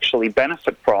could actually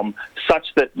benefit from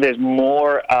such that there's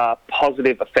more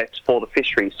positive effects for the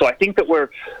fisheries. So I think that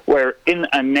we're in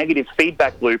a negative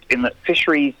feedback loop in that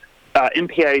fisheries,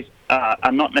 MPAs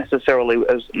are not necessarily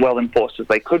as well enforced as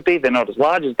they could be. They're not as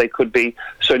large as they could be.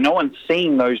 So no one's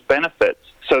seeing those benefits.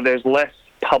 So there's less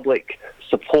public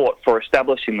support for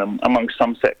establishing them among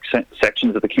some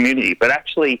sections of the community. But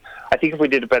actually, I think if we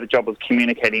did a better job of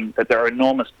communicating that there are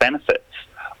enormous benefits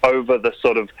over the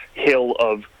sort of hill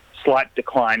of slight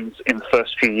declines in the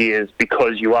first few years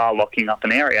because you are locking up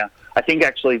an area, I think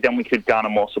actually then we could garner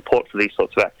more support for these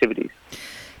sorts of activities.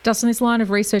 Dustin, this line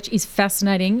of research is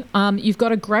fascinating. You've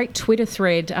got a great Twitter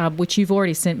thread, which you've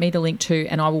already sent me the link to,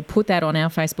 and I will put that on our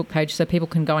Facebook page so people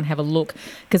can go and have a look,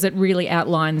 because it really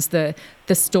outlines the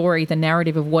story, the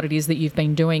narrative of what it is that you've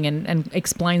been doing, and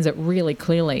explains it really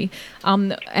clearly.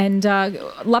 And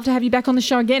love to have you back on the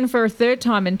show again for a third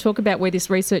time and talk about where this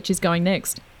research is going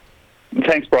next.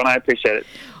 Thanks, Bron. I appreciate it.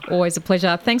 Always a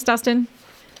pleasure. Thanks, Dustin.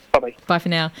 Bye-bye. Bye for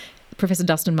now. Professor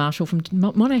Dustin Marshall from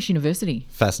Monash University.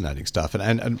 Fascinating stuff.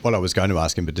 And what I was going to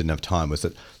ask him but didn't have time was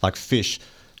that, like fish,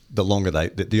 the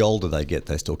older they get,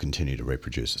 they still continue to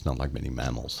reproduce. It's not like many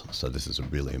mammals. So this is a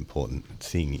really important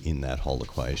thing in that whole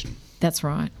equation. That's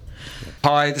right.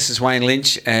 Hi, this is Wayne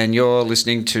Lynch, and you're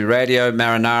listening to Radio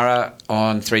Marinara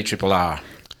on 3RRR.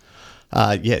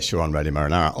 Yes, you're on Radio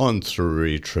Marinara on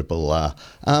 3RRR.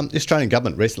 The Australian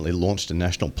government recently launched a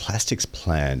national plastics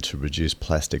plan to reduce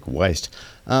plastic waste.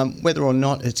 Whether or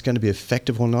not it's going to be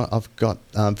effective or not, I've got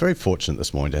very fortunate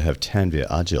this morning to have Tanveer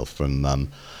Adyel from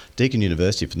Deakin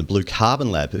University from the Blue Carbon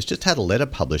Lab, who's just had a letter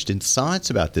published in Science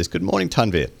about this. Good morning,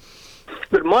 Tanveer.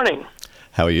 Good morning.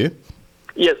 How are you?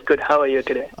 Yes, good. How are you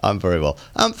today? I'm very well.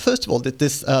 First of all,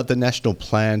 the national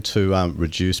plan to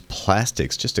reduce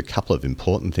plastics, just a couple of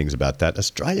important things about that.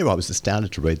 Australia, I was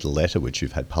astounded to read the letter which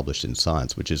you've had published in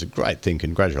Science, which is a great thing.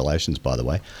 Congratulations, by the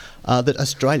way. That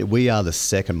Australia, we are the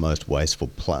second most wasteful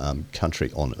country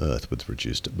on earth with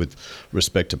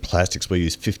respect to plastics. We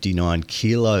use 59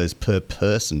 kilos per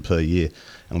person per year,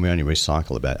 and we only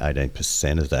recycle about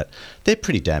 18% of that. They're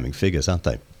pretty damning figures, aren't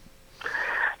they?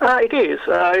 It is.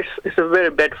 It's a very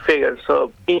bad figure.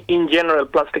 So, in general,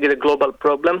 plastic is a global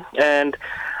problem, and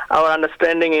our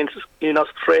understanding is in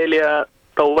Australia,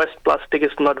 the waste plastic is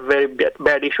not a very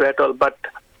bad issue at all. But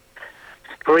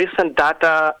recent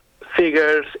data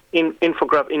figures in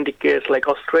infograph indicates like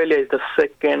Australia is the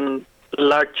second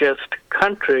largest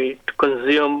country to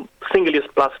consume single-use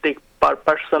plastic per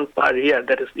person per year.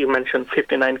 That is, you mentioned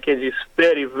 59 kg,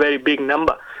 very, very big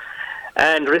number,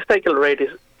 and recycle rate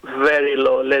is very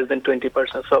low, less than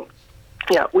 20%. So,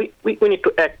 yeah, we need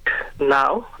to act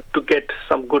now to get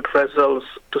some good results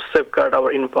to safeguard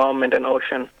our environment and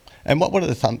ocean. And what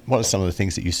are some of the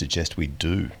things that you suggest we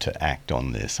do to act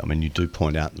on this? I mean, you do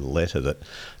point out in the letter that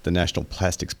the National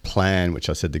Plastics Plan, which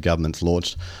I said the government's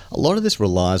launched, a lot of this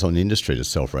relies on industry to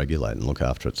self-regulate and look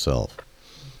after itself.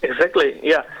 Exactly,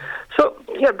 yeah. So,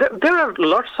 yeah, there are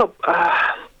lots of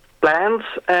plans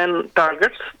and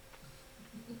targets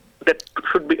that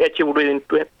should be achieved within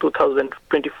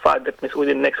 2025, that means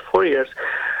within the next 4 years.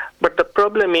 But the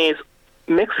problem is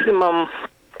maximum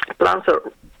plans are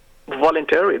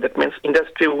voluntary. That means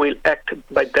industry will act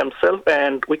by themselves,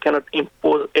 and we cannot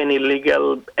impose any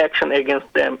legal action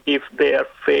against them if they are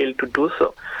failed to do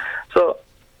so. So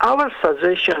our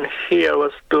suggestion here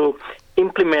was to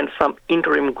implement some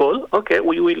interim goal. Okay,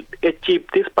 we will achieve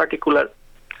this particular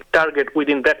target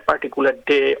within that particular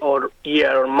day or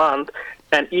year or month,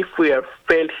 and if we are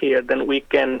failed here, then we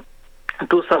can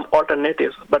do some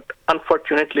alternatives. But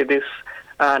unfortunately, this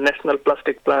National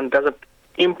Plastic Plan doesn't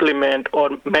implement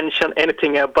or mention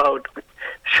anything about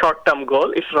short-term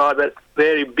goal. It's rather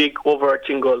very big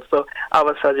overarching goal. So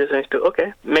our suggestion is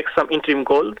to, make some interim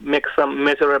goal, make some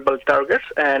measurable targets,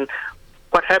 and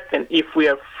what happens if we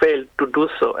are failed to do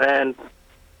so, and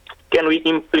can we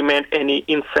implement any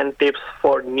incentives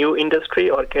for new industry,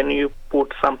 or can you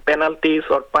put some penalties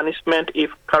or punishment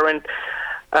if current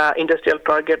industrial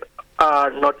targets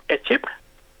are not achieved?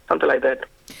 Something like that.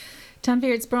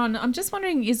 Tanveer, it's Bron. I'm just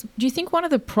wondering, do you think one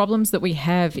of the problems that we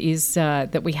have is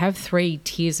that we have 3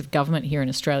 tiers of government here in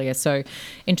Australia? So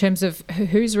in terms of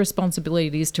whose responsibility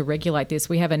it is to regulate this,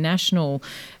 we have a national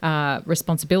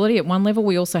responsibility at one level.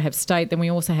 We also have state, then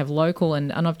we also have local.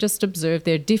 And I've just observed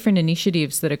there are different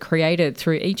initiatives that are created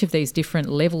through each of these different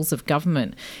levels of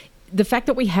government. The fact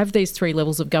that we have these 3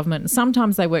 levels of government, and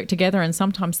sometimes they work together and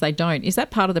sometimes they don't, is that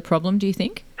part of the problem, do you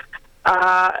think?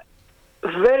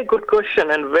 Very good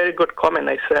question and very good comment.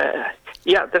 I say,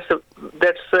 yeah, that's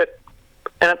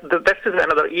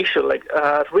another issue. Like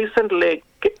recently,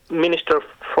 minister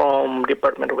from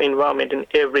Department of Environment in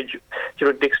every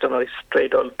jurisdiction or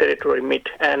state or territory meet,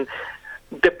 and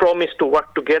they promise to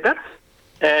work together.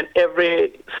 And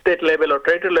every state level or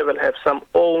territory level have some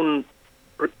own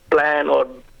plan or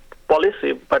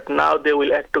policy, but now they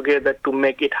will act together to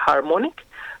make it harmonic,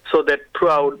 so that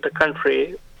throughout the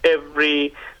country,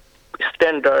 every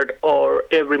standard or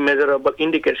every measurable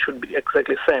indicator should be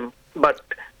exactly same. But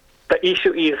the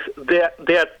issue is they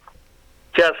are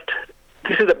just,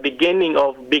 this is the beginning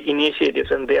of big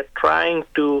initiatives, and they are trying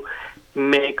to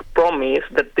make promise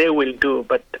that they will do,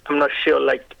 but I'm not sure,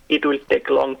 like, it will take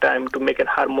a long time to make a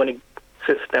harmonic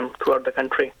system throughout the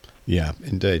country. Yeah,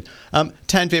 indeed.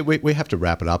 Tanveer, we have to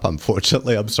wrap it up,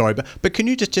 unfortunately. I'm sorry. But can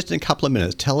you just in a couple of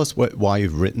minutes tell us why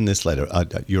you've written this letter?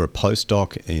 You're a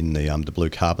postdoc in the Blue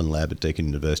Carbon Lab at Deakin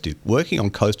University, working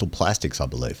on coastal plastics, I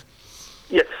believe.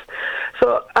 Yes.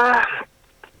 So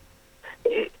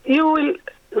you will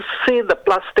see the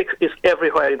plastics is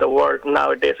everywhere in the world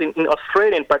nowadays. In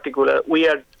Australia in particular, we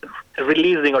are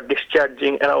releasing or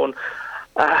discharging around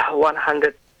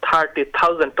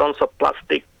 130,000 tons of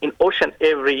plastic in ocean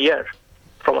every year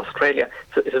from Australia.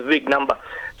 So it's a big number.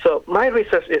 So my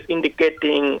research is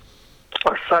indicating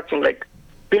or searching like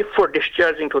before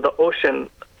discharging to the ocean,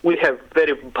 we have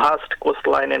very vast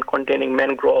coastline and containing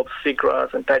mangroves,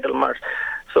 seagrass, and tidal marsh.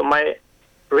 So my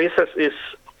research is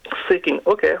seeking,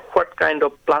 okay, what kind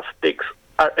of plastics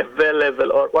are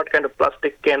available or what kind of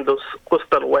plastic can those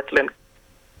coastal wetlands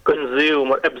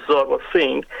consume or absorb or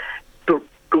sink to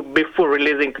before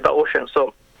releasing to the ocean.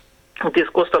 So this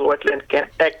coastal wetland can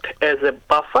act as a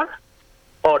buffer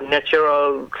or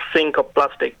natural sink of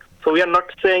plastic. So we are not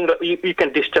saying that you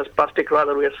can discharge plastic,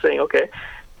 rather we are saying, okay,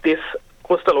 this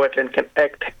coastal wetland can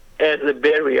act as a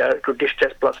barrier to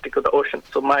discharge plastic to the ocean.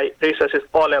 So my research is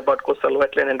all about coastal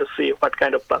wetland and to see what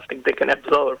kind of plastic they can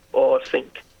absorb or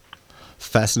sink.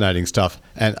 Fascinating stuff.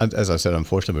 And as I said,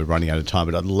 unfortunately, we're running out of time,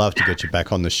 but I'd love to get you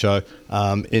back on the show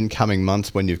in coming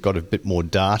months when you've got a bit more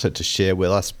data to share with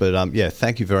us. But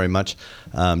thank you very much,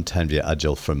 Tanveer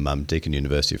Adyel from Deakin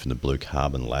University from the Blue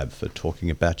Carbon Lab, for talking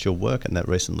about your work and that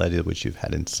recent letter which you've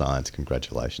had in Science.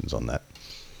 Congratulations on that.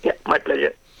 Yeah, my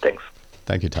pleasure. Thanks.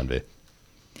 Thank you, Tanveer.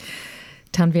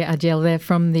 Tanveer Adyel there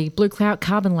from the Blue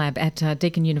Carbon Lab at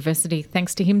Deakin University.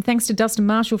 Thanks to him. Thanks to Dustin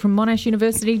Marshall from Monash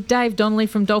University, Dave Donnelly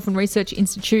from Dolphin Research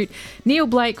Institute, Neil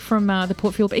Blake from the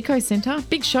Port Phillip Eco Centre.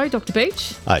 Big show, Dr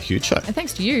Beach. Huge show. And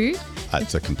thanks to you.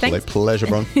 It's a complete pleasure,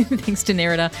 Bron. Thanks to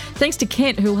Nerida. Thanks to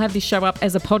Kent, who will have this show up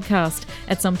as a podcast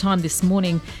at some time this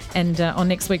morning. And on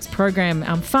next week's program,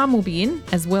 Farm will be in,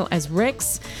 as well as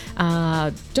Rex.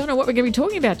 Don't know what we're going to be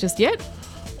talking about just yet.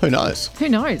 Who knows? Who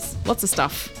knows? Lots of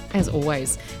stuff, as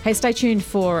always. Hey, stay tuned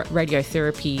for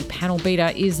Radiotherapy. Panel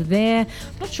Beater is there.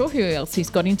 I'm not sure who else he's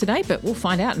got in today, but we'll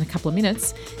find out in a couple of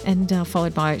minutes. And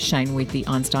followed by Shane with the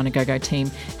Einstein A Go-Go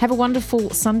team. Have a wonderful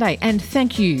Sunday. And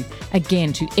thank you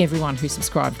again to everyone who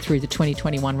subscribed through the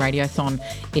 2021 Radiothon.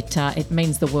 It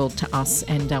means the world to us.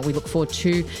 And we look forward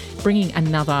to bringing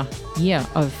another year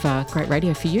of great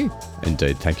radio for you.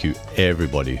 Indeed. Thank you,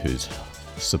 everybody who's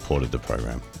supported the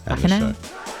program and the show.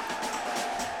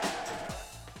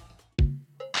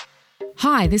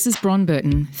 Hi, this is Bron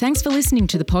Burton. Thanks for listening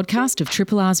to the podcast of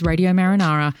Triple R's Radio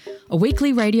Marinara, a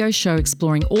weekly radio show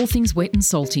exploring all things wet and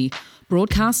salty,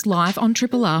 broadcast live on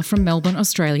Triple R from Melbourne,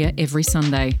 Australia every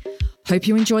Sunday. Hope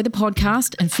you enjoy the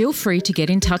podcast and feel free to get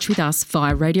in touch with us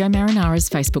via Radio Marinara's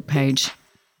Facebook page.